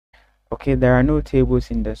Okay, there are no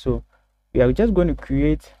tables in there, so we are just going to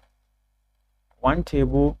create one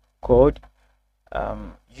table called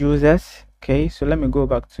users. Okay, so let me go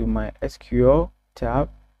back to my SQL tab,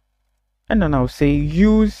 and then I'll say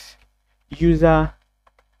use user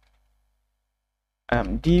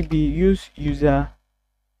db use user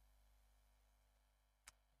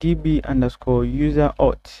db underscore user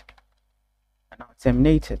auth, and I'll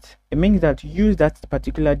terminate it. It means that use that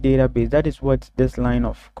particular database. That is what this line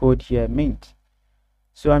of code here means.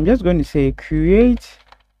 So I'm just going to say create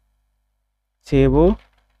table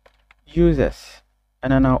users,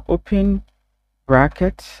 and then I'll open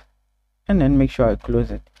brackets and then make sure I close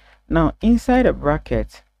it. Now inside a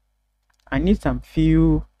bracket, I need some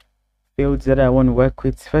few fields that I want to work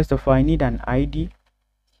with. First of all, I need an ID,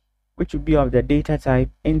 which will be of the data type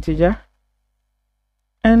integer,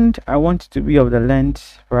 and I want it to be of the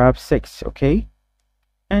length perhaps 6. Okay,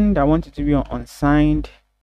 and I want it to be unsigned